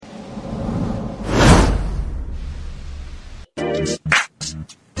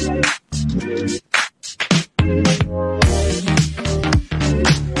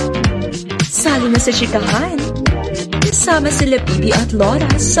sa chikahan. Kasama sila Bibi at Laura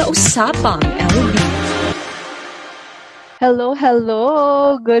sa Usapang LB. Hello, hello!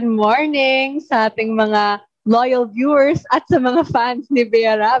 Good morning sa ating mga loyal viewers at sa mga fans ni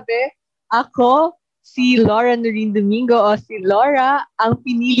Bea Rabe. Ako, si Laura Noreen Domingo o si Laura, ang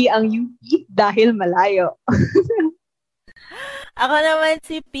pinili ang UP dahil malayo. Ako naman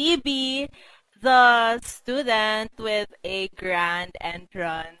si PB, the student with a grand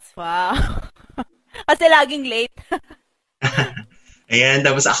entrance. Wow! Kasi laging late. Ayan,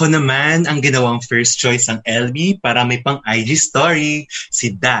 tapos ako naman ang ginawang first choice ng LB para may pang IG story,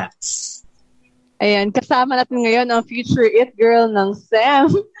 si Dax. Ayan, kasama natin ngayon ang future it girl ng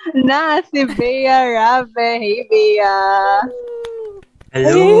SEM na si Bea Rabe. Hey, Bea!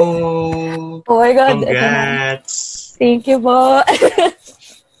 Hello! Oh my God! Congrats! Thank you po!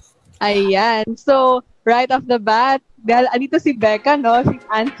 Ayan, so right off the bat, dahil andito si Becca, no? She's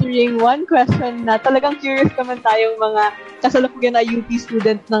answering one question na talagang curious naman tayong mga kasalukuyan na UP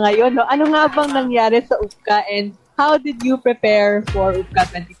students na ngayon, no? Ano nga bang nangyari sa UPCA and how did you prepare for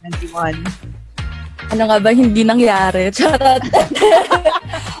UPCA 2021? Ano nga ba hindi nangyari? Charot.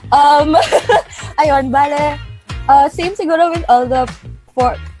 Ayun, bale, same siguro with all the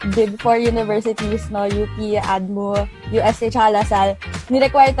big four universities, no? UP, ADMO, USH, LaSalle.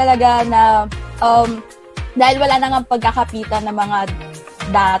 Ni-require talaga na dahil wala na nga pagkakapitan ng mga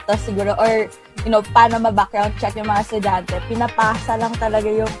data siguro or paano ma-background check yung mga estudyante, pinapasa lang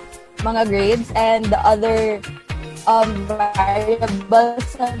talaga yung mga grades and the other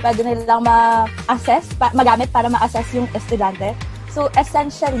variables na pwede nilang ma-assess, magamit para ma-assess yung estudyante. So,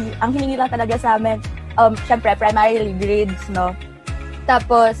 essentially, ang hiningi lang talaga sa amin, syempre, primarily grades, no?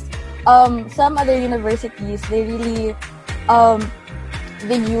 Tapos, some other universities, they really,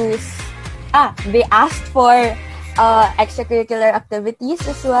 they asked for extracurricular activities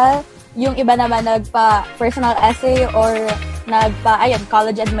as well. Yung iba naman nagpa-personal essay or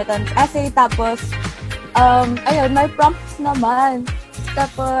college admittance essay. Tapos, may prompts naman.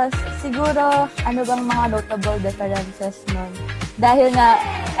 Tapos, siguro, ano bang mga notable differences nun? Dahil nga,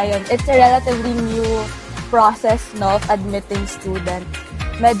 it's a relatively new process, no, of admitting students.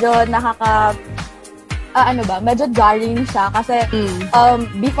 Medyo medyo jarring siya kasi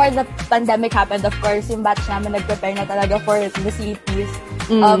before the pandemic happened, of course, yung batch namin nag-prepare na talaga for the CEPs.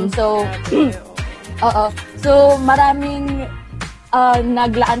 So maraming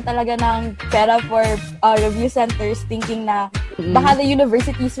naglaan talaga ng pera for review centers thinking na baka the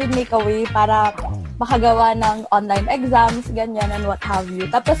universities would make a way para makagawa ng online exams, ganyan, and what have you.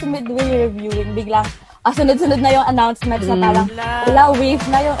 Tapos midway reviewing, biglang sunod-sunod na yung announcements na parang wave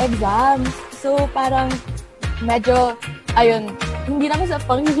na yung exams. So, parang medyo, hindi naman sa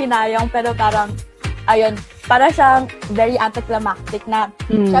panghihinayang, pero parang, para siyang very anticlimactic na,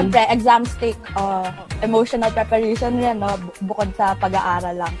 syempre, exams take emotional preparation yan, no? Bukod sa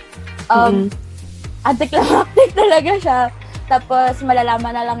pag-aaral lang. Anticlimactic talaga siya. Tapos,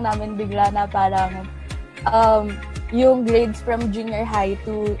 malalaman na lang namin bigla na parang, yung grades from junior high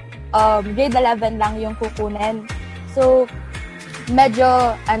to grade 11 lang yung kukunin. So,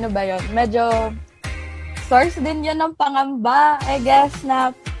 medyo, medyo source din yun ng pangamba, I guess,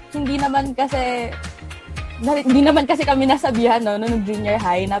 na hindi naman kasi kami nasabihan, no, nung junior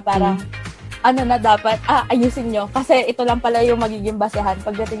high, na parang, na dapat, ayusin nyo, kasi ito lang pala yung magiging basehan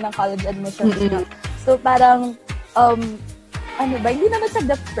pagdating ng college admissions. No? So, parang, hindi naman sa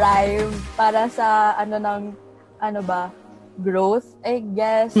deprive para sa, growth, I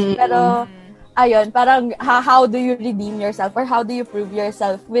guess. Pero, parang how do you redeem yourself or how do you prove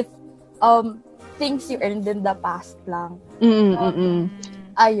yourself with things you earned in the past lang.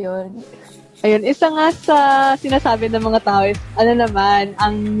 Ayun, isa nga sa sinasabi ng mga tao is,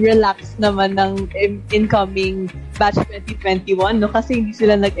 ang relax naman ng incoming batch 2021, no? Kasi hindi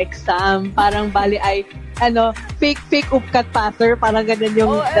sila nag-exam. Parang bali ay, fake upcat passer, parang ganyan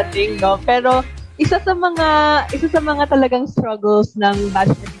yung dating, no? Pero, isa sa mga talagang struggles ng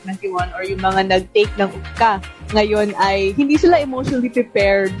batch 2021 or yung mga nag-take ng UPCA ngayon ay hindi sila emotionally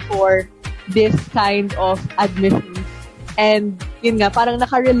prepared for this kind of admissions. And yun nga, parang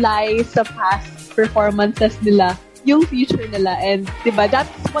naka-rely sa past performances nila yung future nila. And diba,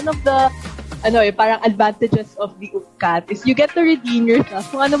 that's one of the parang advantages of the UPCAT is you get to redeem yourself.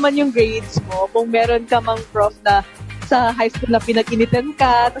 Kung ano man yung grades mo, kung meron ka mang prof na sa high school na pinag-initan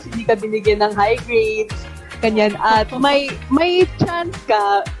ka, tapos hindi ka binigyan ng high grades, ganyan. At may chance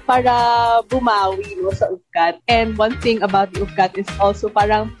ka para bumawi, no, sa UPCAT. And one thing about the UPCAT is also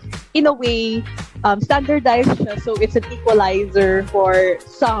parang, in a way, standardized siya. So, it's an equalizer for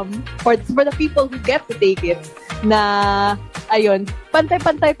the people who get to take it na, ayun,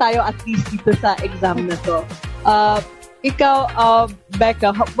 pantay-pantay tayo at least dito sa exam na to. Ikaw,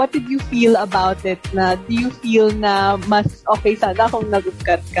 Becca, what did you feel about it? Do you feel na mas okay sana kung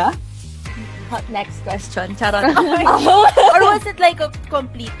nag-upkat ka? Next question. Charot. Or was it like a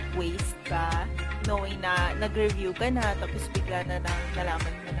complete waste ka? Knowing na nag-review ka na, tapos bigla na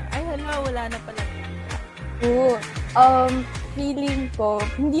nalaman mo na, ay hala, wala na pala. Feeling ko,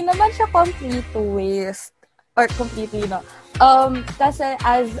 hindi naman siya complete waste. Or completely, no. Kasi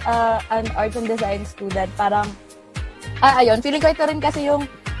as an art and design student, parang, ayun, feeling ko ito rin kasi yung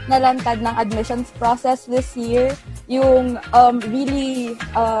nalantad ng admissions process this year, yung really,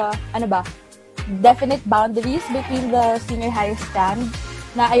 definite boundaries between the senior high stand,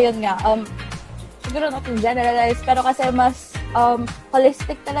 na ayun nga, siguro not to generalize, pero kasi mas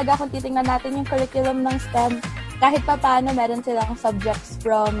holistic talaga kung titingnan natin yung curriculum ng STEM. Kahit pa paano, meron silang subjects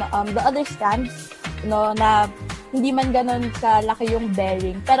from the other stands, no, na hindi man ganun kalaki yung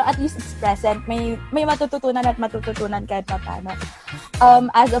bearing, pero at least it's present. May matututunan at matututunan kahit pa paano.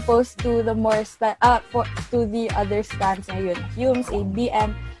 As opposed to the more to the other stands na yun, Humes,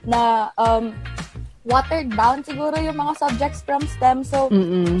 ABM, na watered down siguro yung mga subjects from STEM, so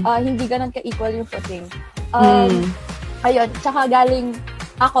hindi ganun ka-equal yung footing. Ayun, tsaka galing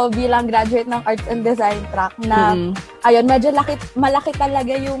ako bilang graduate ng Arts and Design track na ayun, medyo malaki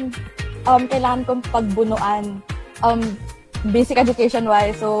talaga yung kailangan kong pagbunuan basic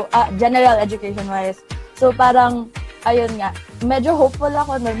education-wise, so general education-wise. So parang ayun nga, medyo hopeful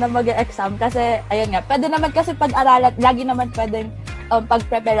ako na mag-exam kasi ayun nga, pwede naman kasi pag-aralan, lagi naman pwedeng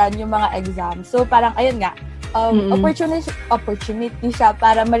pag-preparean yung mga exam. So parang ayun nga, opportunity siya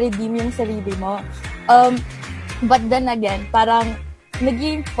para ma-redeem yung sarili mo. But then again, parang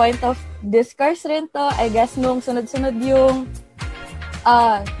naging point of discourse rin to, I guess, nung sunod-sunod yung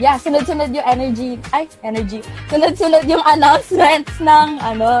sunod-sunod yung sunod-sunod yung announcements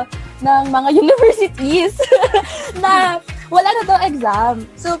ng mga universities na wala na daw exam.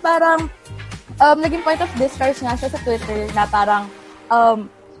 So parang naging point of discourse nga siya sa Twitter na parang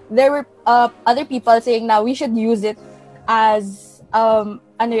there were other people saying na we should use it as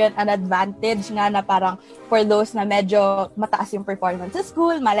an advantage nga na parang for those na medyo mataas yung performance sa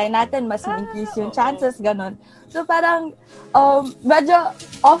school, malay natin mas ma-increase yung chances, ganun. So parang medyo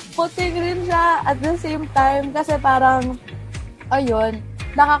off-putting rin siya at the same time kasi parang ayun,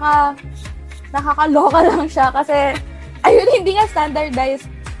 nakakaloka lang siya kasi ayun, hindi nga standardized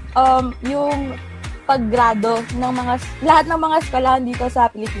yung paggrado ng lahat ng mga eskwelahan dito sa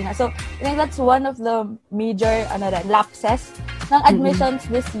Pilipinas. So, I think that's one of the major lapses ng admissions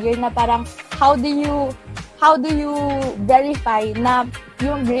this year na parang how do you verify na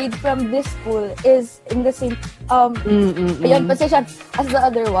yung grade from this school is in the same position as the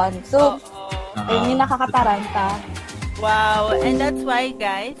other one. So, yun yung nakakataranta. Wow. And that's why,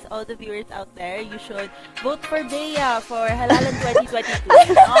 guys, all the viewers out there, you should vote for Bea for Halalan 2022.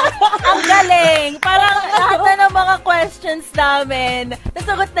 No? Ang galing! Parang lahat na ng mga questions namin,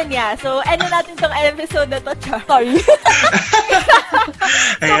 nasagot na niya. So, ano natin tong episode na to, Char? Sorry.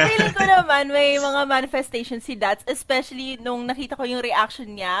 So, feeling ko naman, may mga manifestations si Dats, especially nung nakita ko yung reaction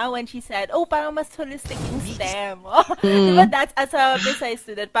niya when she said, parang mas holistic yung STEM. Diba, Dats, as a precise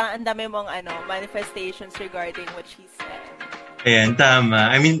student, parang ang dami mong manifestations regarding what she said. Ayan,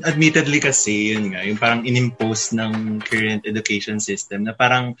 tama. I mean, admittedly kasi, yun nga, yung parang inimpose ng current education system na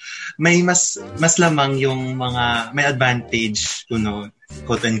parang may mas lamang yung mga, may advantage,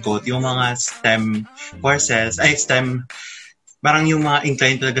 quote-unquote, yung mga STEM courses, STEM, parang yung mga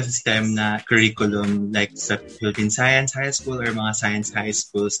inclined talaga sa STEM na curriculum, like sa Philippine Science High School or mga Science High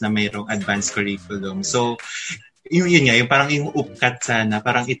Schools na mayroong advanced curriculum. So, yun nga, yung parang yung upkat sana,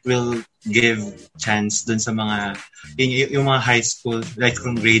 parang it will give chance dun sa mga, yung mga high school, like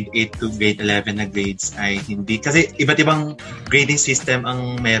from grade 8 to grade 11 na grades ay hindi. Kasi iba't ibang grading system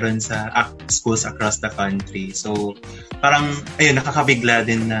ang meron sa schools across the country. So, parang, ayun, nakakabigla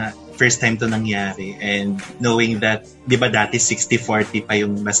din na first time to nangyari, and knowing that, di ba dati 60-40 pa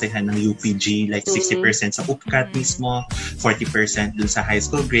yung basehan ng UPG, like 60% sa UPCAT mismo, 40% dun sa high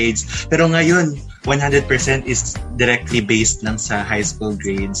school grades. Pero ngayon, 100% is directly based lang sa high school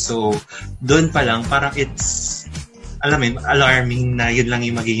grades. So, dun pa lang, parang it's, alarming na yun lang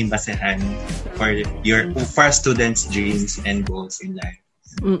yung magiging basehan for a student's dreams and goals in life.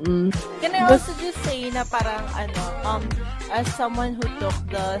 Can I also just say na parang as someone who took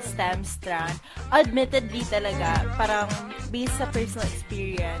the STEM strand, admittedly talaga, parang based sa personal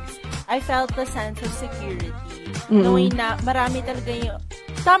experience, I felt the sense of security. Knowing na marami talaga yung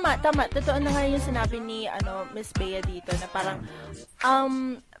tama, totoo na nga yung sinabi ni Miss Bea dito na parang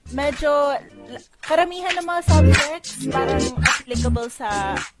medyo karamihan ng mga subjects parang applicable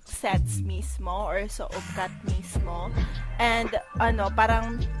sa sets mismo or sa UPCAT mismo. And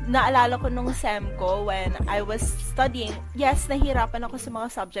parang naalala ko nung SEM ko when I was studying, yes, nahirapan ako sa mga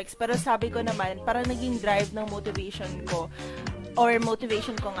subjects, pero sabi ko naman, parang naging drive ng motivation ko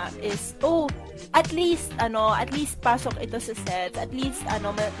nga is, at least pasok ito sa sets, at least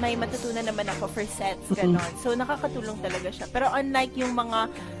may matutunan naman ako for sets, ganon. So nakakatulong talaga siya. Pero unlike yung mga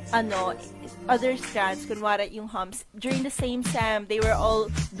other strands, kunwari yung humps, during the same SEM, they were all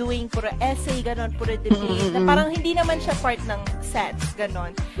doing puro essay, ganon, puro debate, na parang hindi naman siya part ng sets,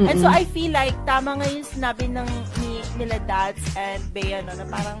 ganon. And so I feel like tama nga yung sinabi nila Dads and Bea, na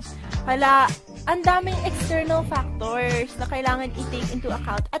parang ang daming external factors na kailangan i-take into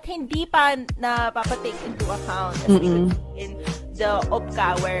account at hindi pa napapatake into account as we could see in the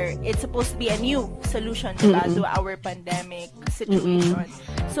UPCA where it's supposed to be a new solution diba, to our pandemic situation.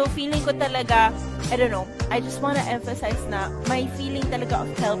 So feeling ko talaga, I don't know, I just wanna emphasize na may feeling talaga of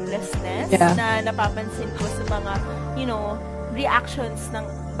helplessness na napapansin ko sa mga, reactions ng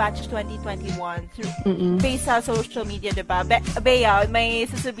batch 2021 based sa social media, diba? Bea, may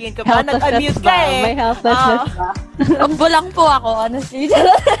sasabihin ka ba? Nag-unmute ka eh. May helplessness ba? Umbo lang po ako, honestly.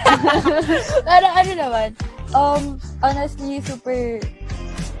 Pero naman, honestly, super,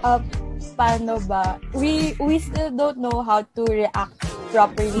 paano ba? We still don't know how to react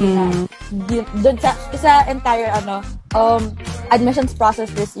properly na dun sa entire, admissions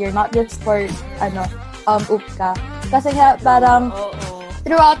process this year, not just for, UPCA. Kasi nga, parang,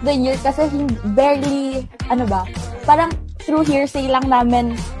 throughout the year, kasi barely, parang through hearsay lang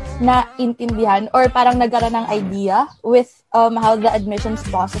namin naintindihan or parang nagkaroon ng idea with how the admissions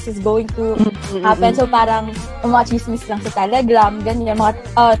process is going to happen. So parang mga chismis lang sa Telegram, ganyan, mga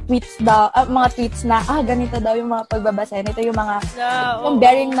tweets na, ganito daw yung mga pagbabasa. Ito yung mga yung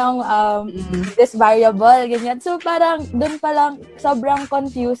bearing ng this variable, ganyan. So parang dun pa lang sobrang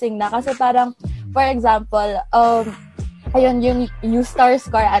confusing na kasi parang, for example, ayun, yung U-Star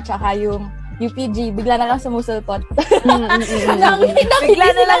score at saka yung UPG, bigla na lang sumusulpot. Bigla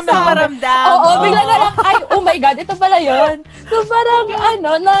na lang naparamdam. Oo, bigla na lang, oh my God, ito pala yun. So parang,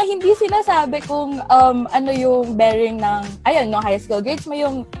 na hindi sinasabi kung ano yung bearing ng, no high school grades mo,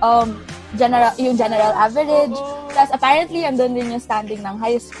 yung general average. Plus, apparently, andun din yung standing ng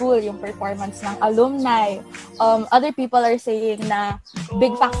high school, yung performance ng alumni. Other people are saying na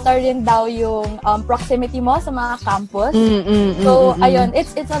big factor rin daw yung proximity mo sa mga campus. So, ayun,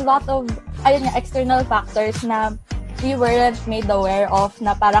 it's a lot of, external factors na we weren't made aware of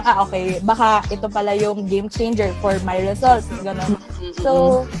na parang, okay, baka ito pala yung game changer for my results. Ganun.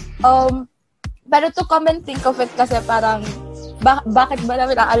 So, pero to come and think of it kasi parang, bakit ba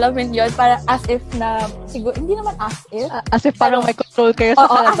namin aalamin yun? Parang as if na, siguro, hindi naman as if. As if parang may control kayo sa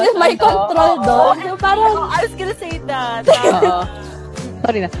kalabas. As if may control doon. So parang, I was gonna say that.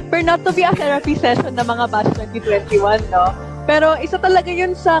 Sorry na. Pero not to be a therapy session ng mga batch 2021, no? Pero isa talaga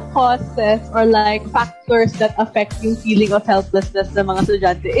yun sa causes or like factors that affect yung feeling of helplessness ng mga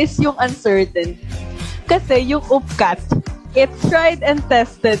estudyante is yung uncertainty. Kasi yung UPCAT, it's tried and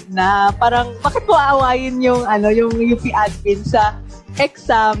tested na. Parang, bakit mo aawayin yung UP admin sa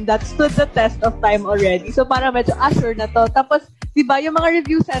exam that stood the test of time already? So, parang medyo sure na to. Tapos, di ba, yung mga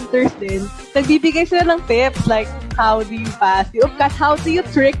review centers din, nagbibigay sila ng tips like, how do you pass the UPCAT? How do you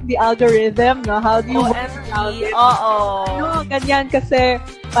trick the algorithm? No? How do you work around it? Ganyan kasi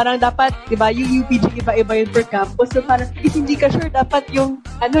parang dapat, di ba, yung UPG iba-iba yun per campus. So parang, if hindi ka sure, dapat yung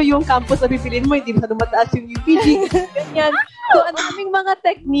campus na pipiliin mo, hindi masyadong mataas yung UPG. Ganyan. So, ang daming mga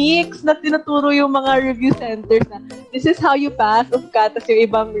techniques na tinuturo yung mga review centers na, this is how you pass UPCAT. Tapos yung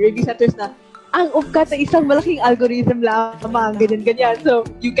ibang review centers na, ang UPCAT ay isang malaking algorithm lamang, ganyan. So,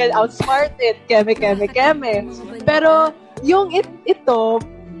 you can outsmart it, keme. Pero, yung ito,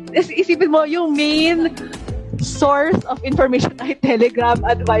 isipin mo, yung main source of information ay Telegram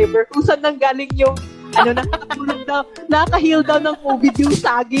at Viber. Kung saan nanggaling yung nakaka-heal daw ng COVID yung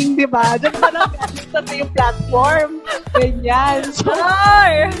sagging, di ba? Diyan pa lang sa yung platform. Ganyan. So,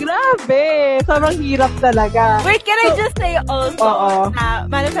 grabe. Sobrang hirap talaga. Wait, can I just say also na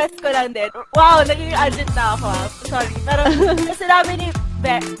manifest ko lang din. Wow, naging urgent na ako. Sorry. Pero sinabi ni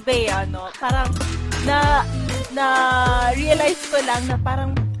Bea, parang na-realize ko lang na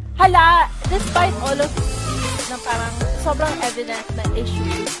parang despite all of na parang sobrang evident na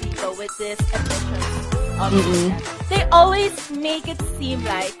issues dito with this admission. They always make it seem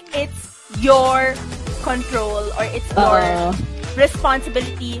like it's your control or it's your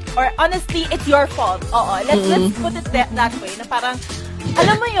responsibility or honestly, it's your fault. Let's put it that way. Na parang,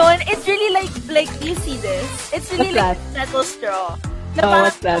 alam mo yun, it's really like you see this. It's really like a metal straw. Na parang,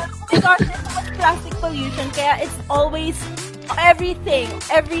 what's that? oh my gosh, there's so much plastic pollution, kaya it's always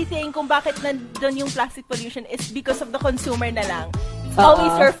everything kung bakit nandun yung plastic pollution is because of the consumer na lang. It's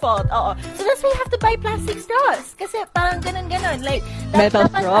always your fault. Oo. So that's why you have to buy plastic straws. Kasi parang ganun. Like, Metal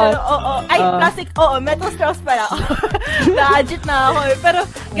straws. Metal straws pala. Na-adjit na ako eh. Pero,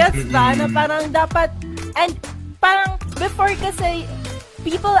 gets ba, na parang dapat, and parang before kasi,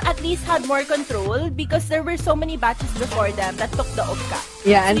 people at least had more control because there were so many batches before them that took the UPCA.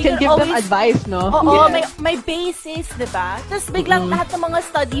 Yeah, and so can give them advice, no? Oo, yeah. may basis, diba? Tapos biglang lahat ng mga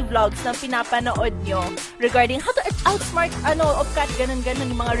study vlogs na pinapanood nyo regarding how to outsmart, UPCA, ganun,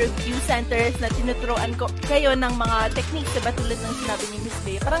 yung mga review centers na tinuturuan ko kayo ng mga techniques, diba? Tulad ng sinabi ni Miss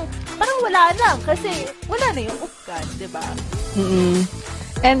Bea. Parang wala lang kasi wala na yung UPCA, diba?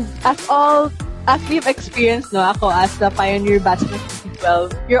 And as we've experienced, no, ako as the pioneer batch of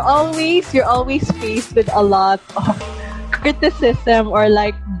 2012, you're always faced with a lot of criticism or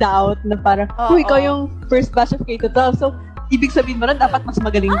like doubt na parang, ikaw yung first batch of K-12, so ibig sabihin mo na dapat mas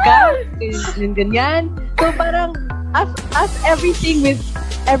magaling ka, ganyan. So parang as everything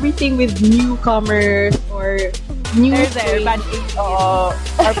with newcomers or new batch or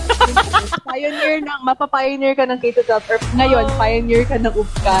mapapioneer ka ng K-12 or ngayon pioneer ka ng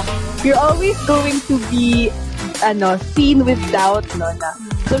UPCA, you're always going to be seen with doubt, no, na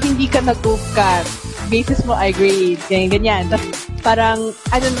so hindi ka nag-UPCA, basis mo ay grade, ganyan. Tapos parang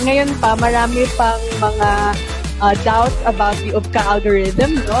ngayon pa marami pang mga doubts about the UPCA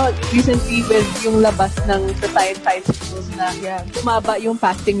algorithm, no? Recently with yung labas ng science schools na tumaba yung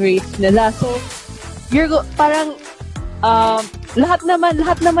passing rates nila. So parang lahat naman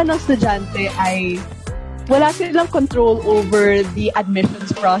ng estudyante ay wala silang control over the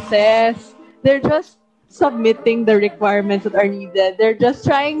admissions process. They're just submitting the requirements that are needed. They're just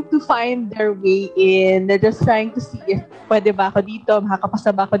trying to find their way in. They're just trying to see if pwede ba ako dito,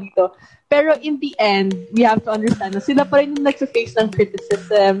 makakapasa ba ako dito. Pero in the end, we have to understand na sila pa rin yung nagsa-face ng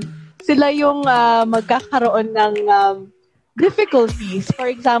criticism. Sila yung magkakaroon ng difficulties. For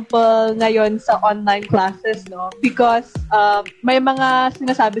example, ngayon sa online classes, no? Because may mga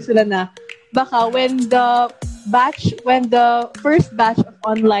sinasabi sila na baka when the first batch of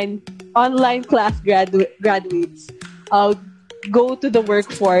online class graduates go to the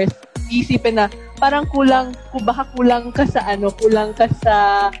workforce, isipin na parang kulang ka sa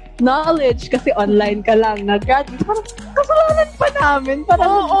knowledge kasi online ka lang nag-graduate. Parang kasalanan pa namin.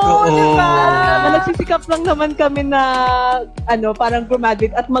 Parang, diba? Nagsisikap lang naman kami na parang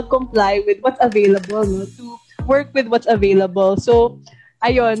graduate at mag-comply with what's available, no? To work with what's available. So,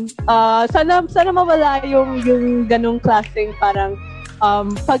 ayun, sana mawala yung ganong klaseng parang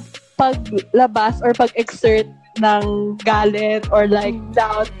paglabas or pag-exert ng galit or like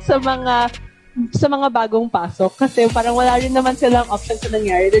doubt sa mga bagong pasok kasi parang wala rin naman silang option sa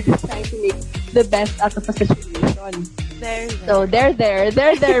nangyari. They're just trying to make the best out of the situation. So, they're there,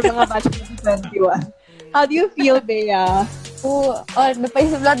 mga batch 2021. How do you feel, Bea?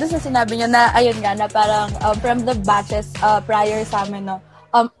 Napaisip lang doon sa sinabi niyo na, ayun nga, na parang from the batches prior sa amin, no,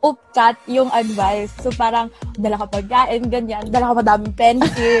 UPCAT yung advice. So, parang, dala ka pagkain, ganyan, dala ka madaming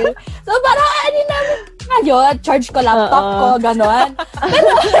pencil. So, parang, namin, ngayon, charge ko laptop ko, gano'n.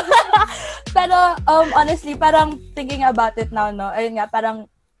 Pero, honestly, parang, thinking about it now, no, ayun nga, parang,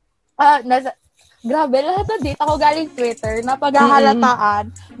 grabe, lahat ng data ko galing Twitter, napaghahalataan.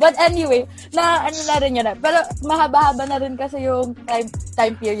 But anyway, na rin yun. Pero mahaba-haba na rin kasi yung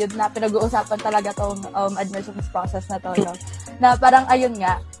time period na pinag-uusapan talaga tong admissions process na to. No? Na parang ayun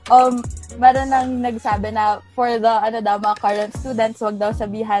nga, meron nang nagsabi na for the mga current students, wag daw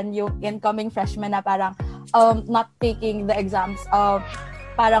sabihan yung incoming freshmen na parang not taking the exams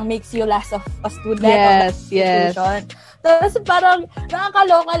parang makes you less of a student of the institution. Tapos parang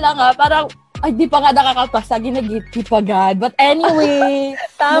nakakaloka lang parang ay, di pa nga nakakapasa, ginagiti pa agad. But anyway,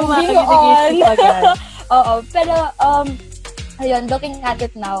 tama, ginagiti pa agad. Oo, pero, ayun, looking at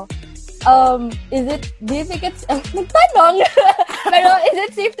it now, do you think it's, nagtanong, pero is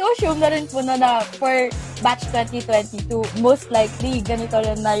it safe to assume na rin po na for batch 2022, most likely, ganito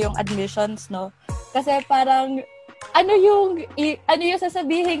rin na yung admissions, no? Kasi parang, ano yung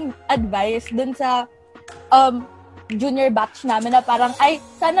sasabihin advice dun sa, junior batch namin na parang, ay,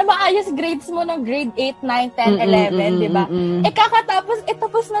 sana maayos grades mo ng grade 8, 9, 10, 11, di ba? Kakatapos,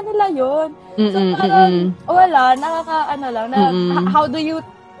 tapos na nila yun. So, parang, wala, how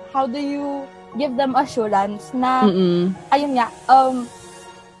do you give them assurance na, ayun nga,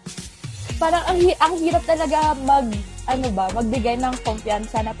 parang, ang hirap talaga magbigay ng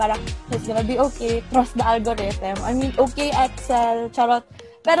kumpiyansa na parang, it's gonna be okay, trust the algorithm. I mean, okay, Excel, charot.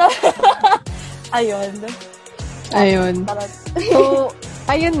 Pero, ayun. Ayun. So,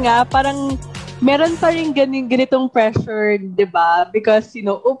 ayun nga, parang meron pa rin ganitong pressure, di ba? Because,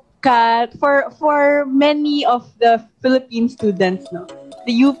 UPCAT, for many of the Philippine students, no,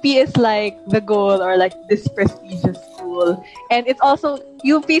 the UP is like the goal or like this prestigious school. And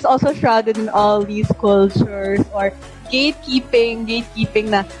UP is also shrouded in all these cultures or gatekeeping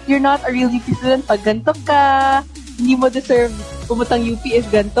na you're not a real UP student pag ganito ka, hindi mo deserve pumutang UP is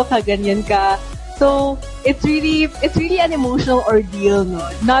ganito ka, ganyan ka. So, it's really an emotional ordeal, no?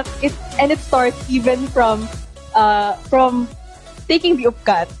 And it starts even from taking the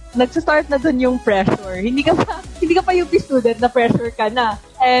UPCAT. Nagsa-start na dun yung pressure. Hindi ka pa UP student, na pressure ka na.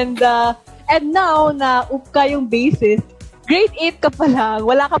 And now na UPCA yung basis, grade 8 ka pa lang,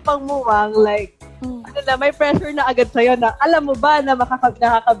 wala ka pang muwang, like, may pressure na agad sa'yo na alam mo ba na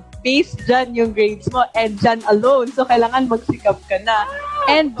nakaka-base dyan yung grades mo and dyan alone. So, kailangan magsikap ka na.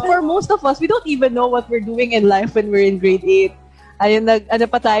 And for most of us, we don't even know what we're doing in life when we're in grade 8. Ayun,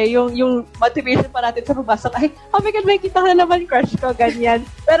 pa tayo, yung motivation pa natin sa pagpasok, oh my God, may kita na naman crush ko, ganyan.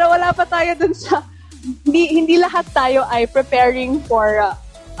 Pero wala pa tayo dun sa, hindi lahat tayo ay preparing for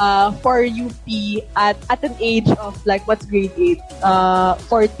UP at an age of like, what's grade 8?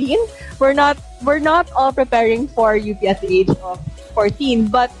 14? We're not all preparing for UP at the age of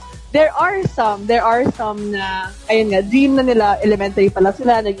 14, but there are some na, ayun nga, dream na nila, elementary pa lang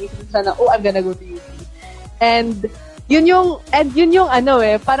sila, nag-iisip sila na, I'm gonna go to UP. And yun yung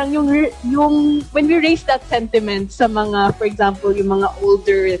parang yung when we raise that sentiment sa mga, for example, yung mga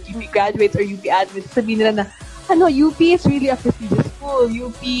older UP graduates or UP admins, sabihin nila na, UP is really a prestigious school.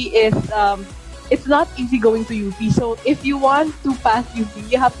 UP is, it's not easy going to UP. So if you want to pass UP,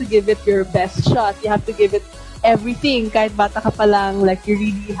 you have to give it your best shot. You have to give it everything. Kahit bata ka pa lang, like you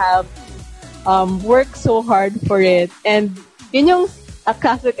really have worked so hard for it. And yun yung a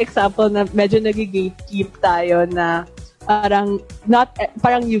classic example na medyo nag-gatekeep tayo na parang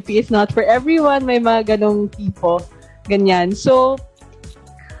UP is not for everyone. May mga ganong tipo. Ganyan. So,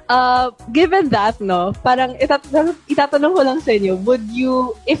 given that, no, parang itatanong ko lang sa inyo, would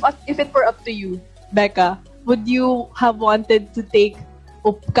you, if it were up to you, Becca, would you have wanted to take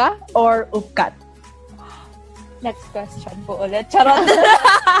UPCA or UPCAT? Next question po ulit. Charot.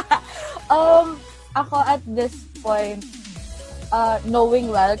 Ako at this point,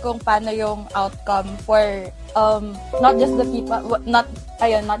 knowing well kung paano yung outcome for not just the people, not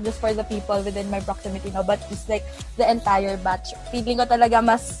just for the people within my proximity, no, but just like the entire batch. Feeling ko talaga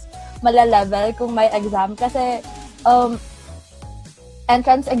mas malalevel kung may exam kasi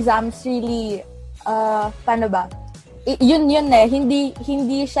entrance exams really paano ba? Yun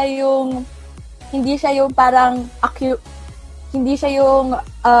hindi siya yung parang hindi siya yung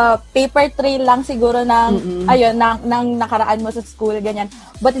paper trail lang siguro ng ng nakaraan mo sa school ganyan,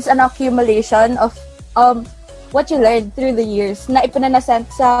 but it's an accumulation of what you learned through the years na ipinanasent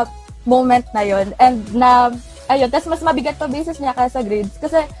sa moment na yon, and na tas mas mabigat pa basis niya kaysa grades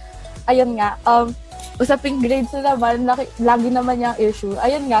kasi ayun nga usaping grades na naman lagi naman yung issue.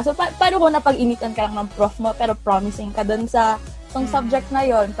 Ayun nga, so paano kung napag-initan ka lang ng prof mo pero promising ka dun sa subject na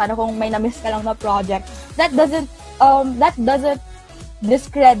yon, paano kung may na-miss ka lang na project, that doesn't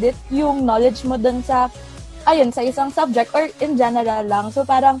discredit yung knowledge mo dun sa isang subject or in general lang. So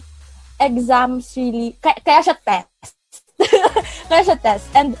parang exams really kaya siya test. Kaya siya test.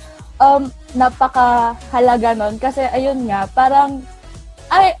 And napakahalaga nun kasi ayun nga, parang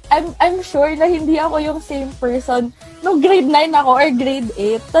I'm sure na hindi ako yung same person nung grade 9 ako or grade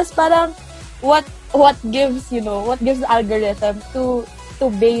 8. Tapos parang what gives the algorithm to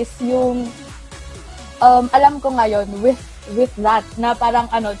base yung alam ko ngayon with that na parang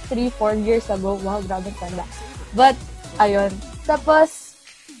 3-4 years ago. Wow, grabe tanda. But ayun. Tapos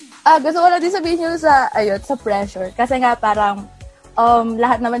gusto ko lang din sabihin yun sa pressure. Kasi nga parang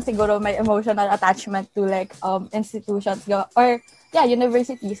lahat naman siguro may emotional attachment to like institutions or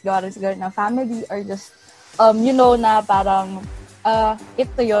universities, gawa rin siguro ng family or just na parang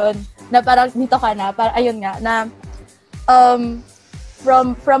ito yun, na parang dito ka na, parang ayun nga, na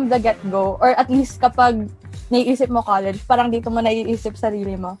from the get-go, or at least kapag naiisip mo college, parang dito mo naiisip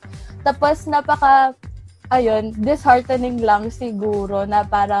sarili mo. Tapos disheartening lang siguro na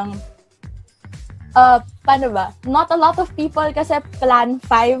parang paano ba? Not a lot of people kasi plan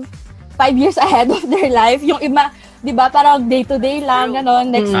 5 years ahead of their life. Yung iba, di ba, parang day-to-day lang,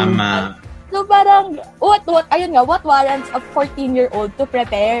 next month. So parang, what warrants a 14-year-old to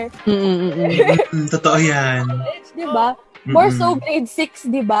prepare? Totoo yan. Di ba? More so grade 6,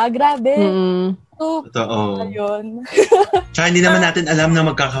 di ba? Grabe. Totoo. Ayun. Tsaka hindi naman natin alam na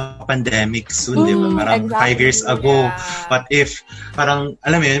magkaka-pandemic soon, di ba? Parang exactly. 5 years ago. Yeah. What if, parang,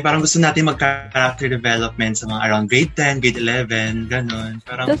 alam mo yun, parang gusto natin magka-character development sa mga around grade 10, grade 11, ganun.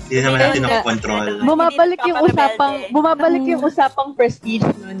 Parang Just hindi naman natin nakokontrol. Bumabalik yung usapang prestige,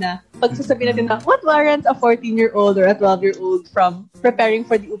 no, na pag sasabihin natin na, what warrants a 14-year-old or a 12-year-old from preparing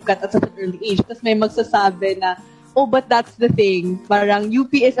for the UPCAT at such an early age? Tapos may magsasabi na, oh, but that's the thing. Parang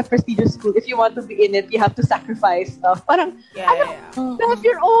UP is a prestigious school. If you want to be in it, you have to sacrifice stuff. Parang,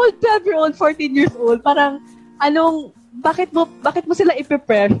 12-year-old, 14 years old, parang, bakit mo sila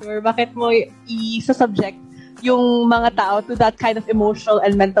ipe-pressure? Bakit mo i-subject yung mga tao to that kind of emotional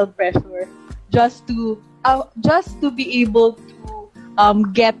and mental pressure just to be able to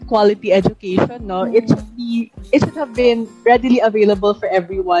get quality education, no? It should have been readily available for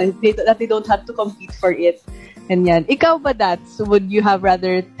everyone, that they don't have to compete for it. And yan. Ikaw ba, Dats? Would you have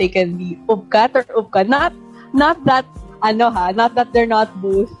rather taken the UPCAT or UPCA? Not that they're not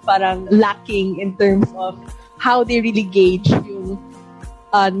both parang lacking in terms of how they really gauge yung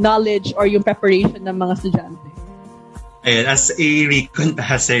knowledge or yung preparation ng mga estudyante. Ayun, as a recon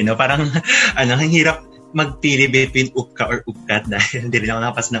passer, no, parang, ang hirap magpili between UPCA or UPCAT dahil hindi rin ako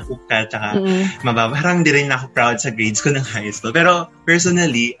nakapasa ng UPCAT tsaka mababa. Parang hindi rin ako proud sa grades ko ng high school. Pero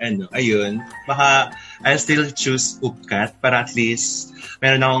personally, ayun, baka I'll still choose UPCAT para at least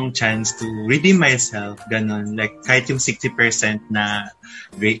meron akong chance to redeem myself, ganun. Like, kahit yung 60% na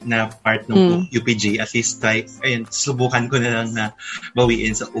grade na part ng UPG, at least try, ayun, subukan ko na lang na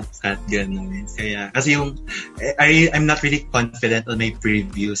bawiin sa UPCAT, ganun. Kaya, kasi I'm not really confident on my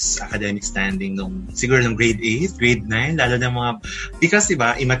previous academic standing siguro nung grade 8, grade 9, lalo na mga, because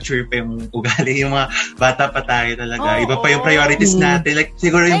diba, immature pa yung ugali, yung mga bata pa tayo talaga. Iba pa yung priorities natin. Like,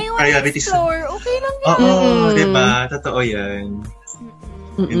 siguro yung priorities. Okay lang yan. Mm-mm. Diba? Totoo yan.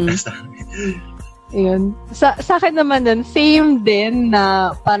 Yun. Sa akin naman nun, same din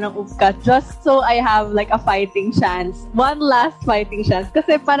na parang UPCAT, just so I have like a fighting chance. One last fighting chance.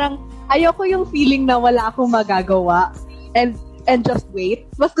 Kasi parang ayoko yung feeling na wala akong magagawa and just wait.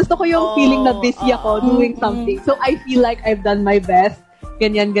 Mas gusto ko yung feeling na busy ako doing something. So I feel like I've done my best.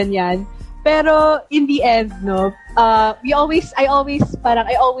 Ganyan. Pero in the end, no, I always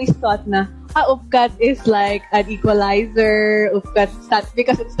thought na UPCAT is like an equalizer. UPCAT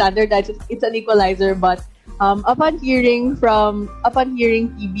because it's standardized, it's an equalizer. But upon hearing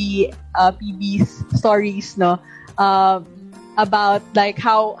PB's stories, no, about like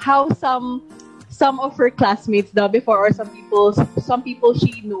how some of her classmates daw before, or some people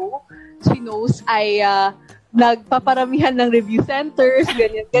she knows ay nagpaparamihan ng review centers,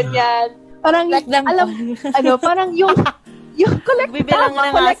 ganyan. Parang like them, parang yung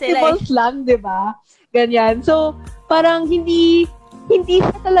collectibles lang, di ba? Ganyan. So, parang hindi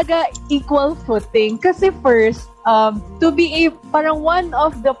siya talaga equal footing. Kasi first, to be parang one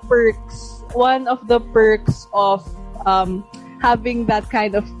of the perks of having that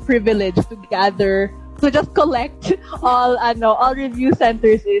kind of privilege to gather, to just collect all review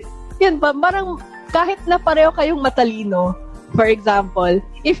centers is, yun ba, parang kahit na pareho kayong matalino, for example,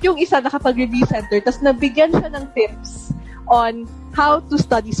 if yung isa nakapag-review center, tas nabigyan siya ng tips on how to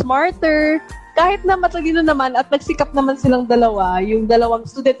study smarter, kahit na matalino naman at nagsikap naman silang dalawa, yung dalawang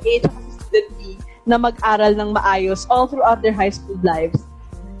student A at student B, na mag-aral ng maayos all throughout their high school lives.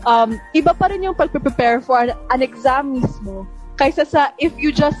 Iba pa rin yung pag-prepare for an exam mismo, kaysa sa if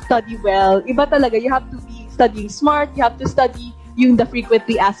you just study well. Iba talaga, you have to be studying smart, you have to study yung the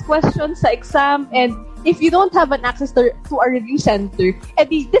frequently asked questions sa exam, and if you don't have an access to a review center,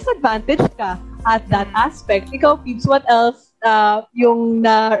 edi disadvantage ka at that aspect. Ikaw, Pibs, what else yung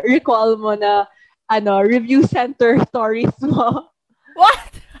na-recall mo na review center stories mo? What?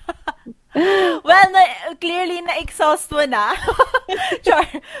 Well, clearly na-exhaust mo na. Sure.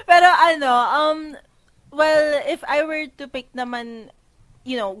 Pero well, if I were to pick naman,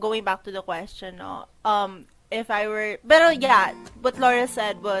 going back to the question, pero yeah, what Laura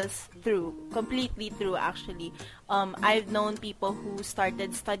said was true, completely true actually. I've known people who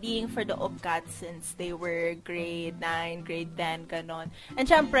started studying for the UPCAT since they were grade 9, grade 10, ganon. And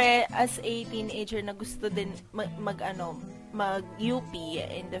syempre, as a teenager na gusto din mag-UP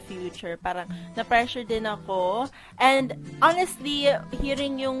in the future, parang na-pressure din ako. And honestly,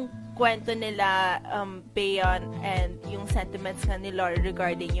 hearing yung kwento nila, Bayon, and yung sentiments nga ni Laura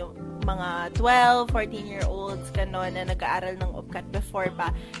regarding yung mga 12, 14-year-olds, ganon, na nag-aaral ng UPCAT before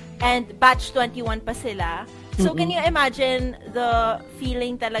pa. And batch 21 pa sila. So, can you imagine the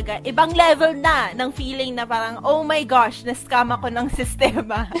feeling talaga? Ibang level na ng feeling na parang, oh my gosh, na-scam ako ng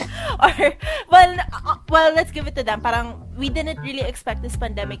sistema. Or, well, let's give it to them. Parang, we didn't really expect this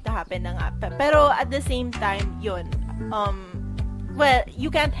pandemic to happen na nga. Pero, at the same time, yun, well, you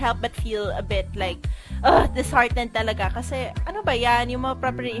can't help but feel a bit like, disheartened talaga. Kasi, ano ba yan? Yung mga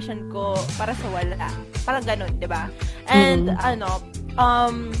preparation ko para sa wala. Parang ganun, di ba? And,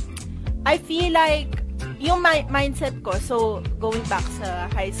 I feel like, yung mindset ko, so, going back sa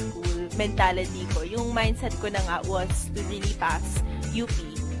high school mentality ko, yung mindset ko na nga was to really pass UP,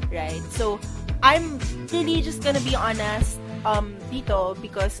 right? So, I'm really just gonna be honest, dito,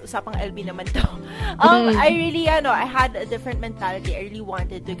 because usapang LB naman to. I really, I had a different mentality. I really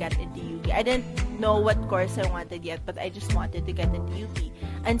wanted to get into UP. I didn't know what course I wanted yet, but I just wanted to get into UP.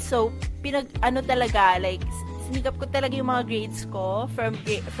 And so, talaga, like, sinikap ko talaga yung mga grades ko from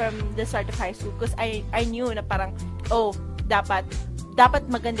the start of high school because I knew na parang, dapat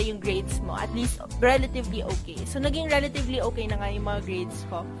maganda yung grades mo, at least relatively okay. So, naging relatively okay na nga yung mga grades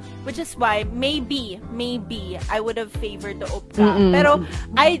ko, which is why, maybe, I would have favored the UPCA. Pero,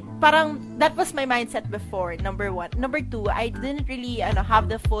 that was my mindset before, number one. Number two, I didn't really, have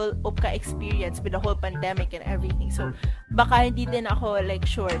the full UPCA experience with the whole pandemic and everything. So, baka hindi din ako, like,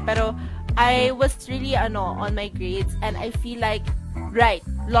 sure. Pero, I was really, on my grades, and I feel like, right,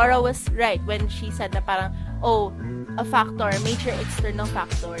 Laura was right when she said na parang, a factor, major external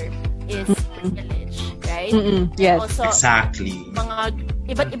factor is privilege, right? Yes. Also, exactly. Mga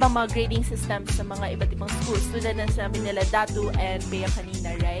iba't ibang mga grading systems sa mga iba't ibang schools. Tulad na sabi nila Datu and Bea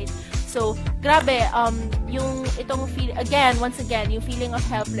kanina, right? So, grabe, yung itong once again, yung feeling of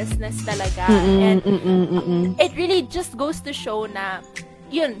helplessness talaga. And it really just goes to show na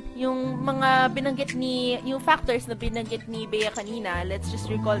yun, yung mga yung factors na binanggit ni Bea kanina, let's just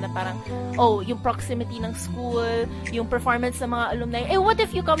recall na parang, yung proximity ng school, yung performance ng mga alumni. What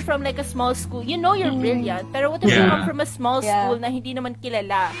if you come from like a small school? You know you're brilliant, pero what if you come from a small school na hindi naman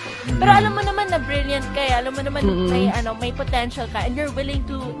kilala? Pero alam mo naman na brilliant ka, alam mo naman may potential ka, and you're willing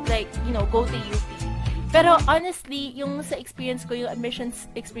to like, go to UP. Pero honestly, yung sa experience ko, yung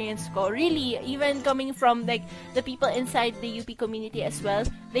admissions experience ko, really, even coming from like the people inside the UP community as well,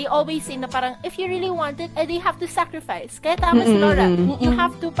 they always say na parang, if you really want it, they have to sacrifice. Kaya tama si Laura, you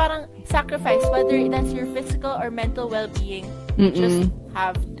have to parang sacrifice, whether that's your physical or mental well-being, you just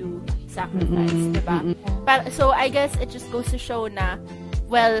have to sacrifice, diba? So I guess it just goes to show na,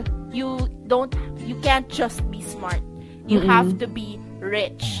 well, you can't just be smart. You have to be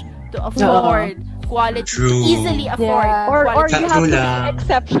rich to afford quality, True. easily afford quality. Or you have to be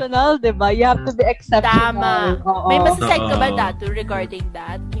exceptional, diba? You have to be exceptional. Tama. May masaside ka ba Datu regarding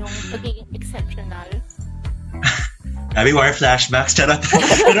that? Yung pagiging exceptional? Sabi, war flashbacks, charot.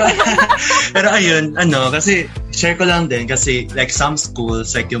 pero ayun, kasi share ko lang din kasi like some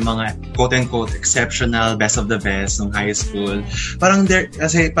schools, like yung mga quote-unquote exceptional, best of the best ng high school, parang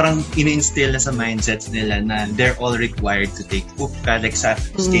ini-instill na sa mindsets nila na they're all required to take UPCA. Like sa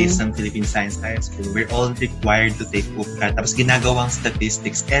case ng Philippine Science High School, we're all required to take UPCA. Tapos ginagawang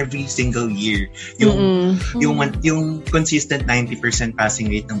statistics every single year. Yung consistent 90% passing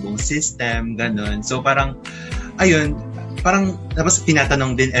rate ng buong system, ganun. So parang tapos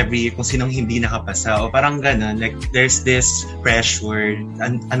tinatanong din every year kung sinong hindi nakapasa o parang ganun, like there's this pressure,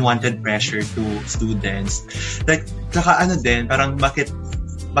 unwanted pressure to students, like saka parang bakit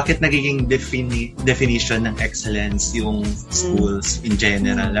nagiging definition ng excellence yung schools in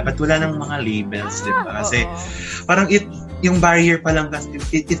general, dapat wala nang mga labels, diba? Kasi parang yung barrier pa lang kasi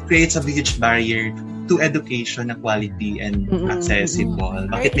it creates a huge barrier to education na quality and accessible.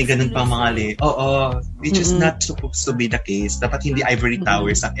 Bakit may ganun pang mga which is not supposed to be the case. Dapat hindi ivory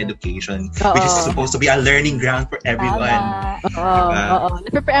towers ang education, which is supposed to be a learning ground for everyone.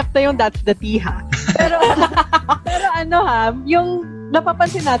 Nape-preempt na yung that's the tea, ha? Pero yung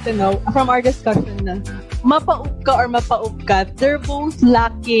napapansin natin from our discussion na mapa-UPCA or mapa-UPCA, they're both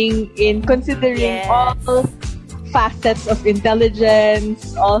lacking in considering all facets of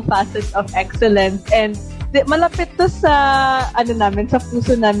intelligence, all facets of excellence, and malapit to sa sa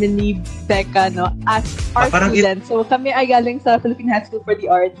puso namin ni Becca, as art students. So kami ay galing sa Philippine High School for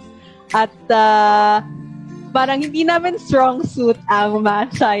the Arts, at parang hindi namin strong suit ang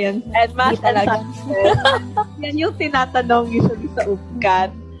math, science, and math and science. Yan yung tinatanong usually sa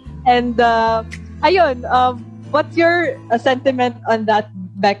UPCA. And what's your sentiment on that,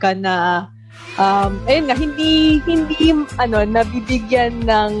 Becca, na ayun nga, hindi nabibigyan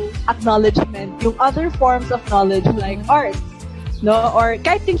ng acknowledgement yung other forms of knowledge like arts, or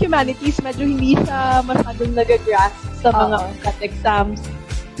kahit yung humanities, medyo hindi siya masyadong nag-grasp sa mga UPCA exams.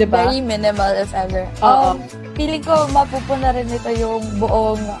 Diba? Very minimal if ever. Oo. Feeling ko mapupuna rin ito yung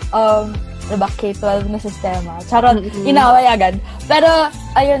buong diba, K-12 na sistema. Charot, inaway agad. Pero,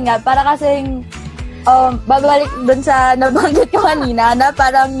 ayun nga, para kasing babalik dun sa nabanggit ko kanina na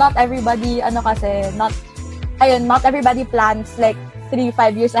parang not everybody, not everybody plans like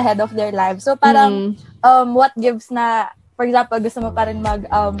 3-5 years ahead of their lives. So, parang what gives na, for example, gusto mo pa rin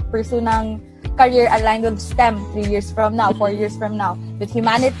pursue ng career aligned with STEM 3 years from now, 4 years from now, with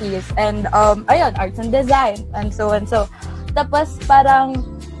humanities, and, arts and design, and so and so. Tapos, parang,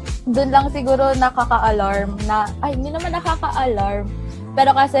 dun lang siguro nakaka-alarm na, hindi naman nakaka-alarm, pero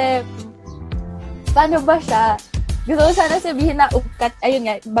kasi, paano ba siya? Gusto ko sana sabihin na UPCAT, ayun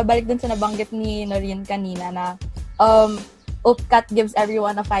nga, babalik dun sa nabanggit ni Noreen kanina na, UPCAT gives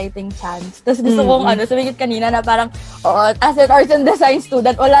everyone a fighting chance. Tapos gusto kong sabihin kanina na parang, as an arts and design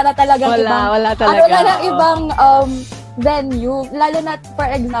student, wala na talagang ibang venue. Lalo na, for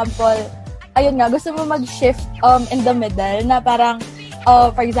example, ayun nga, gusto mo mag-shift in the middle na parang,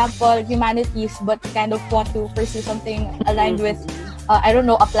 for example, humanities, but kind of want to pursue something aligned with,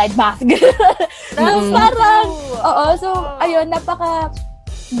 applied math. Tapos parang, ayun,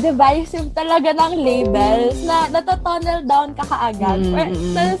 napaka-divisive talaga ng labels na natotunnel down ka kaagad.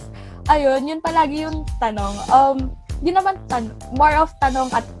 Tapos, ayun, yun palagi yung tanong. Di naman more of tanong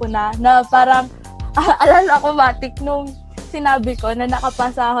at puna na parang, alala ko, Matik, nung sinabi ko na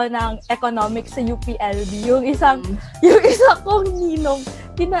nakapasa ako ng economics sa UPLB, yung isa kong ninong,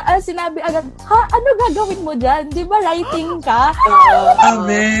 sinabi agad, ano gagawin mo dyan? Di ba writing ka?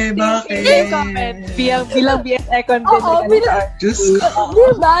 Bakit? Bilang BS Econ din. Di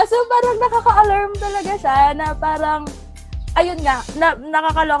ba? So, parang nakaka-alarm talaga siya na parang, ayun nga,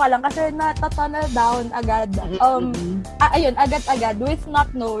 nakakaloka lang kasi natatunnel down agad. Agad-agad with not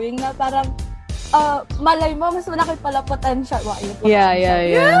knowing na parang, malay mo, mas malaki pala potential. Yeah.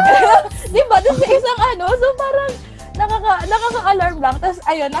 Diba? Doon sa isang so parang nakaka-alarm lang. Tapos,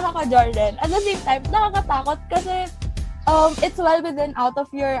 ayun, nakaka-Jordan. At the same time, nakakatakot kasi it's well within out of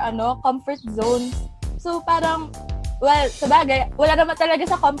your comfort zones. So, parang, well, sabagay, wala naman talaga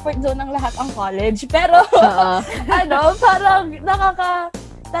sa comfort zone ng lahat ang college. Pero, parang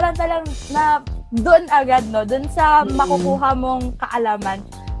nakaka-tarantalang na doon agad, doon sa makukuha mong kaalaman,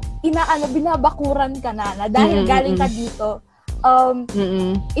 binabakuran ka na dahil galing ka dito,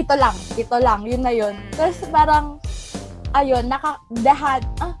 ito lang, yun na yun. Tapos parang, ayun,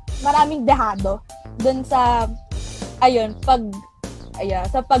 maraming dehado dun sa, ayun,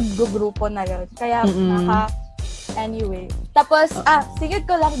 sa paggugrupo na yun. Kaya, anyway. Tapos, singit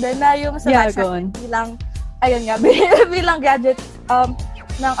ko lang din na yung sa bilang graduate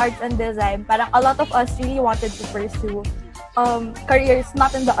ng arts and design, parang a lot of us really wanted to pursue careers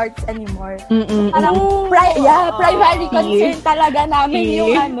not in the arts anymore. Parang primary concern talaga namin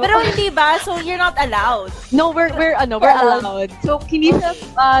yung Pero hindi ba? So you're not allowed? No, we're allowed. So Kinesia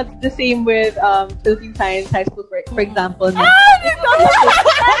the same with Philippine Science High School for example. Ba't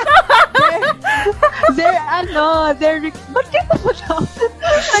kita mo daw?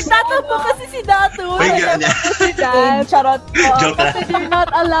 Nagtatampo kasi si Datu. Charot. Joke lang. Kasi they're not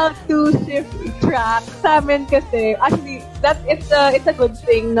allowed to shift track sa amin kasi. Actually, it's a good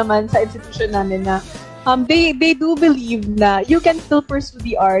thing naman sa institution namin na they do believe na you can still pursue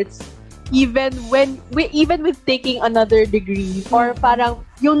the arts even with taking another degree or parang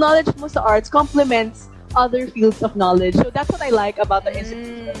yung knowledge mo sa arts complements other fields of knowledge. So that's what I like about the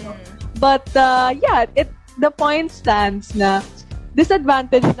institution. But the point stands na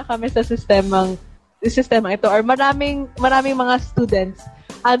disadvantage na kami sa sistema ito or maraming mga students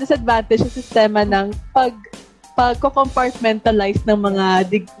disadvantage sa sistema ng pagko-compartmentalize ng mga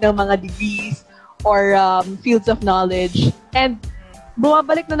degrees or fields of knowledge. And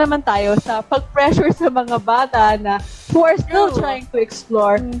bumabalik na naman tayo sa pag-pressure sa mga bata na who are still trying to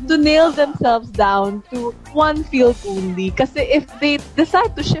explore to nail themselves down to one field only. Kasi if they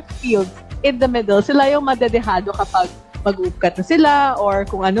decide to shift fields in the middle, sila yung madedehado kapag mag-UPCAT na sila or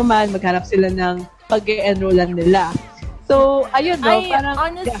kung ano man, maghanap sila ng pag-enrollan nila. So, ayun, no? I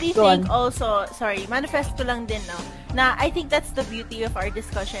honestly think also, manifest ko lang din, no? Na I think that's the beauty of our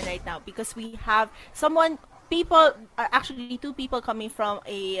discussion right now because we have actually two people coming from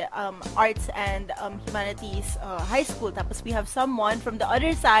a arts and humanities high school. Tapos we have someone from the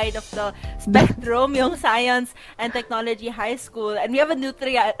other side of the spectrum, yung science and technology high school. And we have a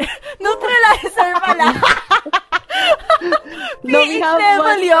neutralizer pala. No, we have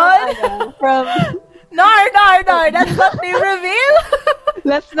level yun. From... Nar, that's what they reveal.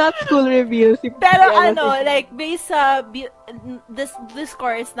 Let's not school reveal. Pero like, based sa this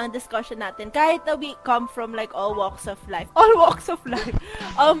course ng discussion natin, kahit na we come from like all walks of life,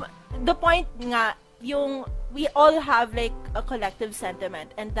 the point nga, yung we all have like a collective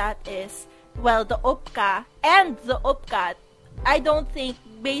sentiment, and that is, well, the UPCA and the UPCAT, I don't think,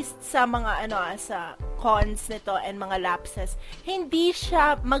 based sa mga sa cons nito and mga lapses, hindi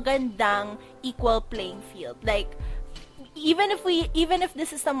siya magandang equal playing field. Like, even if the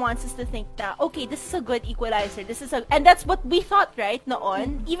system wants us to think na, okay, this is a good equalizer, and that's what we thought, right,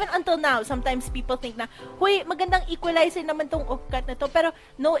 noon, even until now, sometimes people think na, huy, magandang equalizer naman tong UPCAT na to, pero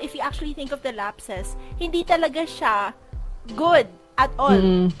no, if you actually think of the lapses, hindi talaga siya good at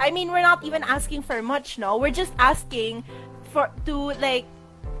all. I mean, we're not even asking for much, no? We're just asking to like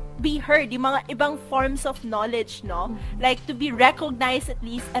be heard, yung mga ibang forms of knowledge, no? Like, to be recognized at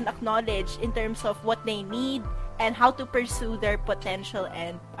least and acknowledged in terms of what they need and how to pursue their potential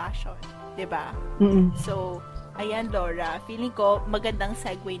and passion. Diba? So, ayan, Laura. Feeling ko, magandang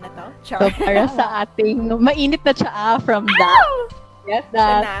segue na to. Char. So, para sa ating mainit na tsaa from that. Yes,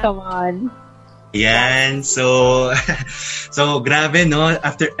 that. Come on. Yan. So grabe, no?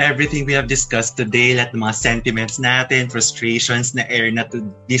 After everything we have discussed today, lahat ng mga sentiments natin, frustrations na air na to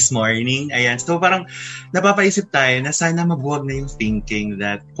this morning, ayan. So parang napapaisip tayo na sana mabuwag na yung thinking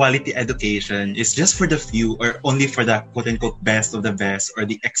that quality education is just for the few or only for the quote-unquote best of the best or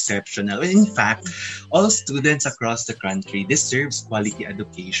the exceptional. In fact, all students across the country deserves quality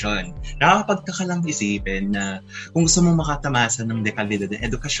education. Nakakapagtaka lang isipin na kung gusto mong makatamasa ng dekalidad ng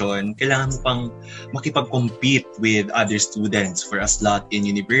edukasyon, kailangan mo pang makipag-compete with other students for a slot in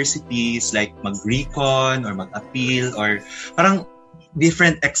universities, like mag-recon or mag-appeal or parang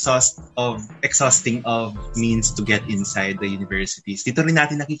different exhausting of means to get inside the universities. Dito rin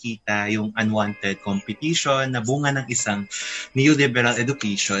natin nakikita yung unwanted competition na bunga ng isang neoliberal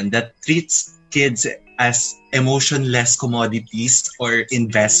education that treats kids as emotionless commodities or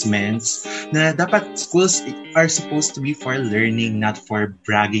investments na dapat schools are supposed to be for learning, not for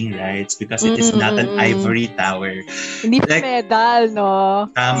bragging rights because it is not an ivory tower. Hindi like, medal,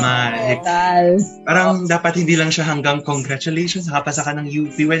 no? Tama. Medal. Parang dapat hindi lang siya hanggang congratulations, nakapasa ka ng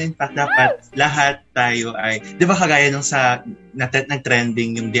UP. When in fact, dapat lahat tayo ay, di ba kagaya nung sa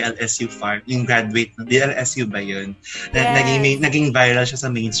nag-trending yung DLSU farm, yung graduate ng DLSU ba yun? Yes. Naging viral siya sa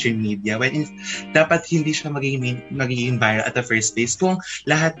mainstream media. When dapat hindi siya magiging viral at the first place kung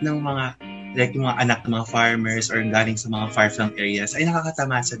lahat ng mga like yung mga anak ng mga farmers or galing sa mga far-flung areas ay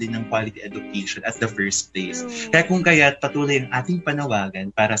nakakatamasa din ng quality education at the first place. Kaya kung kaya't patuloy ang ating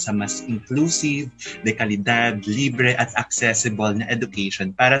panawagan para sa mas inclusive, dekalidad, libre at accessible na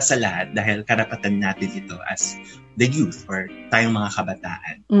education para sa lahat dahil karapatan natin ito as the youth or tayong mga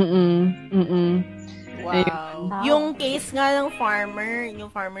kabataan. Wow. Yung case nga ng yung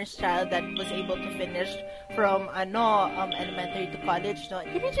farmer's child that was able to finish from elementary to college, no?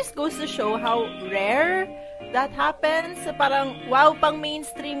 It just goes to show how rare that happens. Parang wow, pang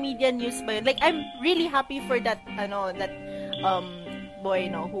mainstream media news ba yun? Like, I'm really happy for that boy,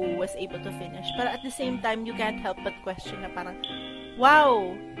 no, who was able to finish. But at the same time, you can't help but question na parang wow,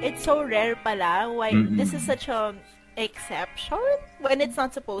 it's so rare pala. Why this is such a exception when it's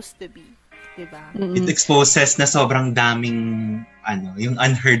not supposed to be. Diba? It exposes na sobrang daming yung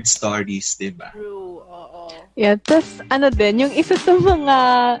unheard stories, diba? True, oo. Yeah, tas din, yung isa sa mga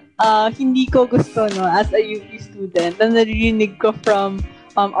hindi ko gusto, no, as a UP student, na naririnig ko from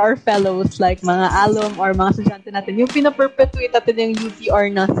our fellows, like mga alum or mga estudyante natin, yung pinaperpetuate natin yung UP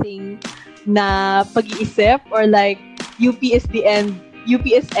or nothing na pag-iisip or like UP is end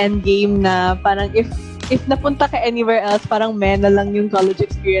game na parang if napunta ka anywhere else, parang mena lang yung college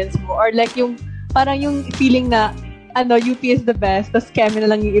experience mo. Or like yung, parang yung feeling na, UP is the best, tas keme na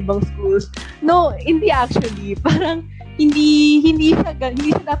lang yung ibang schools. No, hindi actually. Parang, hindi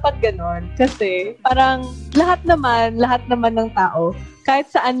siya dapat ganon. Kasi, parang, lahat naman ng tao, kahit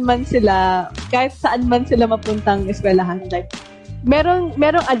saan man sila mapuntang eskwelahan, like, merong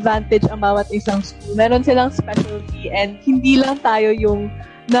advantage ang bawat isang school. Meron silang specialty and hindi lang tayo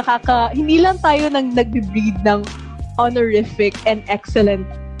nagbe-breed ng honorific and excellent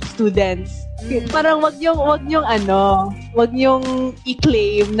students. Parang wag yung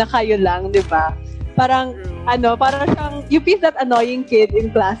i-claim na kayo lang, 'di ba? Parang siyang UP is that annoying kid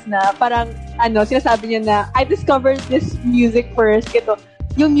in class na parang sinasabi niya na I discovered this music first. Ito,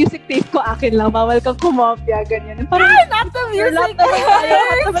 yung music taste ko akin lang, bawal kang kumopya, ganyan. Parang, not the music!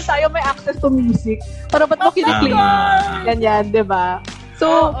 Naman tayo may access to music. Parang ba't mo kiniklaim? Ganyan, di ba?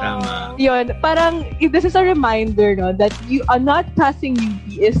 So, yun, parang, this is a reminder, no, that you are not passing UP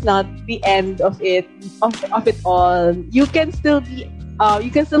is not the end of it all. You can still be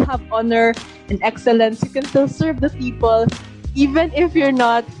you can still have honor and excellence. You can still serve the people, even if you're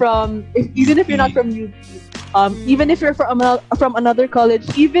not from UP. Even if you're from another college,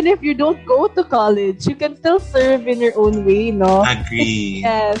 even if you don't go to college, you can still serve in your own way, no? Agree.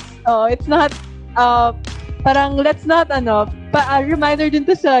 Yes. It's not parang let's not reminder din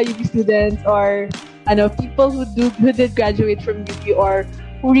to sa UP students or people who did graduate from UP or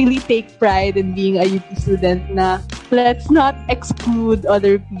who really take pride in being a UP student na let's not exclude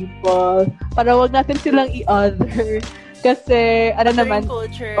other people. Para wag natin silang i-other. Kasi, naman,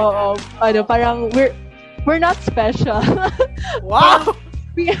 culture. Parang we're not special. Wow!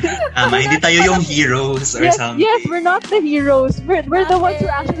 Hindi tayo yung heroes or something. Yes, we're not the heroes. We're the ones who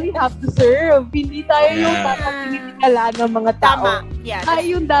actually have to serve. Hindi tayo yung dapat tinitingala ng mga tao. Tama. Yeah, tayo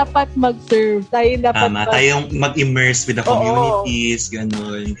yung dapat mag-serve. Tayo yung dapat tayo yung mag-immerse with the communities,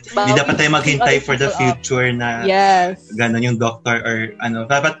 ganun. Hindi dapat tayo maghintay for the future na ganun yung doctor or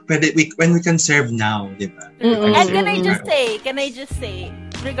dapat when we can serve now, di ba? And can I just say,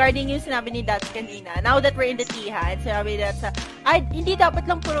 regarding yung sinabi ni Dats kanina, now that we're in the Tihan, sinabi ni Dats, hindi dapat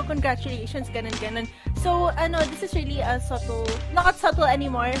lang puro congratulations, ganun. So, this is really a not subtle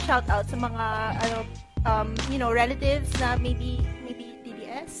anymore, shout out sa mga, relatives na maybe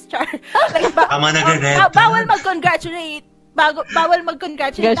TDS, char. Like, bawal mag-congratulate. Bawal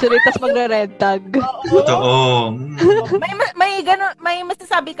mag-congratulate. Congratulate, tas magre-red tag. Totoo. May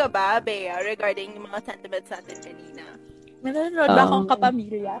masasabi ka ba, Bea, regarding yung mga sentiments natin kanina? Nanonood ba akong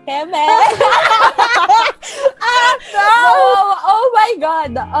kapamilya? Keme! No! Oh my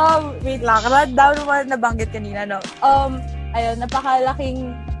God! Wait lang. Rundown mo nabanggit kanina, no? Ayun,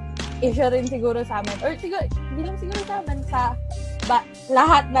 napakalaking issue rin siguro sa amin. Or siguro, hindi lang siguro sa amin,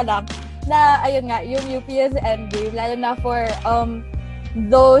 lahat na lang. Na, ayun nga, yung UPS endgame, lalo na for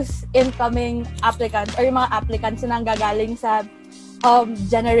those incoming applicants or yung mga applicants na nanggagaling sa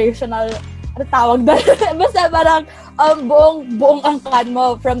generational tawag doon. Basta parang buong angkan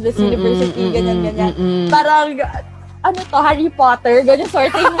mo from this university, ganyan. Parang, Harry Potter, ganyan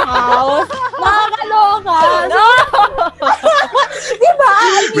sorting house. Nakakaloka. No! Diba?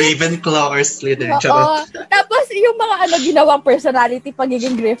 Ravenclaw or Slytherin. Tapos, yung mga ginawang personality,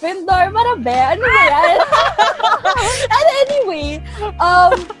 pagiging Gryffindor, marabe, ano ba yan? And anyway,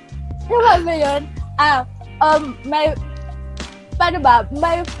 diba ba yun?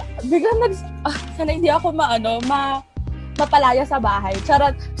 May biglang sana hindi ako mapalaya sa bahay.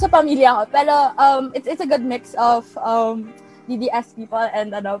 Charot, sa pamilya ko. Pero, it's a good mix of, DDS people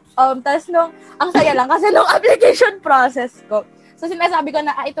and tapos ang saya lang kasi nung application process ko. So, sinasabi ko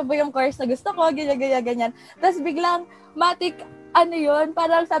na, ito po yung course na gusto ko, ganyan. Tapos biglang, yun,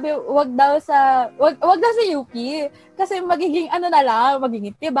 parang sabi, wag daw sa UP. Kasi magiging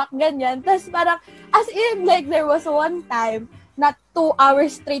magiging tibak, ganyan. Tapos parang, as in, like, there was one time, na 2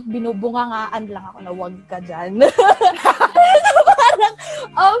 hours straight binubungangaan lang ako na wag ka dyan. So parang,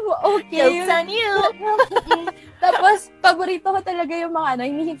 okay. Jokes on you. Tapos, paborito ko talaga yung mga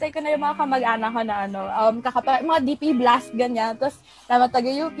hinihintay ko na yung mga kamag-anak ko na mga DP blast, ganyan. Tapos,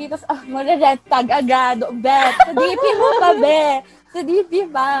 taga-UP, tapos, mag-red tag agad, bet. Sa DP mo pa, be. Sa DP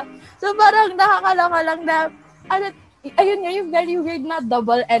pa. So, parang nakakaloka lang na, ayun nga yung very weird na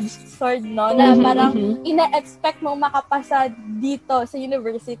double-edged sword, no? Na parang ina-expect mong makapasa dito sa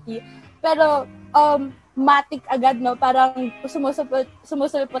university. Pero, matik agad, no? Parang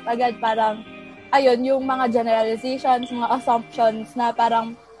sumusulpot agad. Parang, ayun, yung mga generalizations, mga assumptions na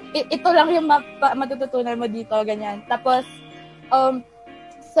parang, ito lang yung matututunan mo dito, ganyan. Tapos,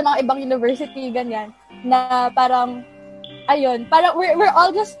 sa mga ibang university, ganyan, na parang, ayun, parang we're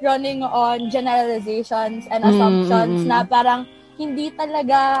all just running on generalizations and assumptions na parang hindi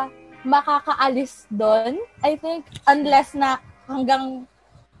talaga makakaalis doon, I think, unless na hanggang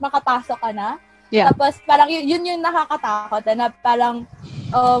makapasok ka na. Yeah. Tapos parang yun yung nakakatakot na parang,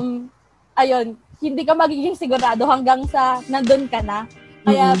 ayun, hindi ka magiging sigurado hanggang sa nandun ka na.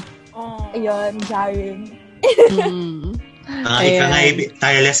 Kaya, ayun, jarring. Ika nga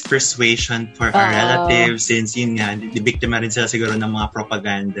tireless persuasion for our relatives since yun nga, biktima rin sila siguro ng mga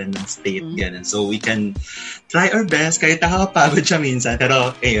propaganda ng state, ganun. So we can try our best kahit nakakapagod siya minsan.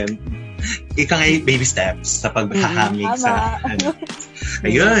 Pero, ayun, ika nga baby steps sa paghahamig sa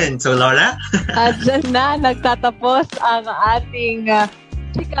ayun. So, Laura? At dyan na, nagtatapos ang ating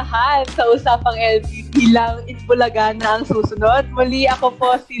chikahan sa Usapang LBB lang. Itbulaga na ang susunod. Muli ako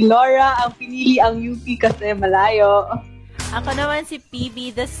po si Laura, ang pinili ang UP kasi malayo. Ako naman si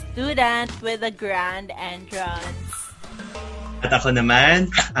PB, the student with a grand entrance. At ako naman,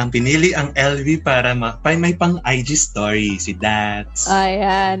 ang pinili ang LV para may pang-IG story, si Dats.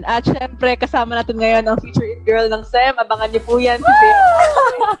 Ayan. At syempre, kasama natin ngayon ang featured girl ng SEM. Abangan niyo po yan. Si Bea.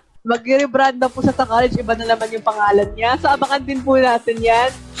 Mag-rebrand na po siya sa college. Iba na naman yung pangalan niya. So, abangan din po natin yan.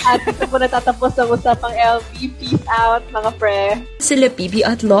 At dito po natatapos ang Usapang LV. Peace out, mga pre. Sila Bibi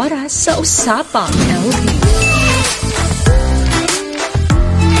at Laura sa Usapang LV.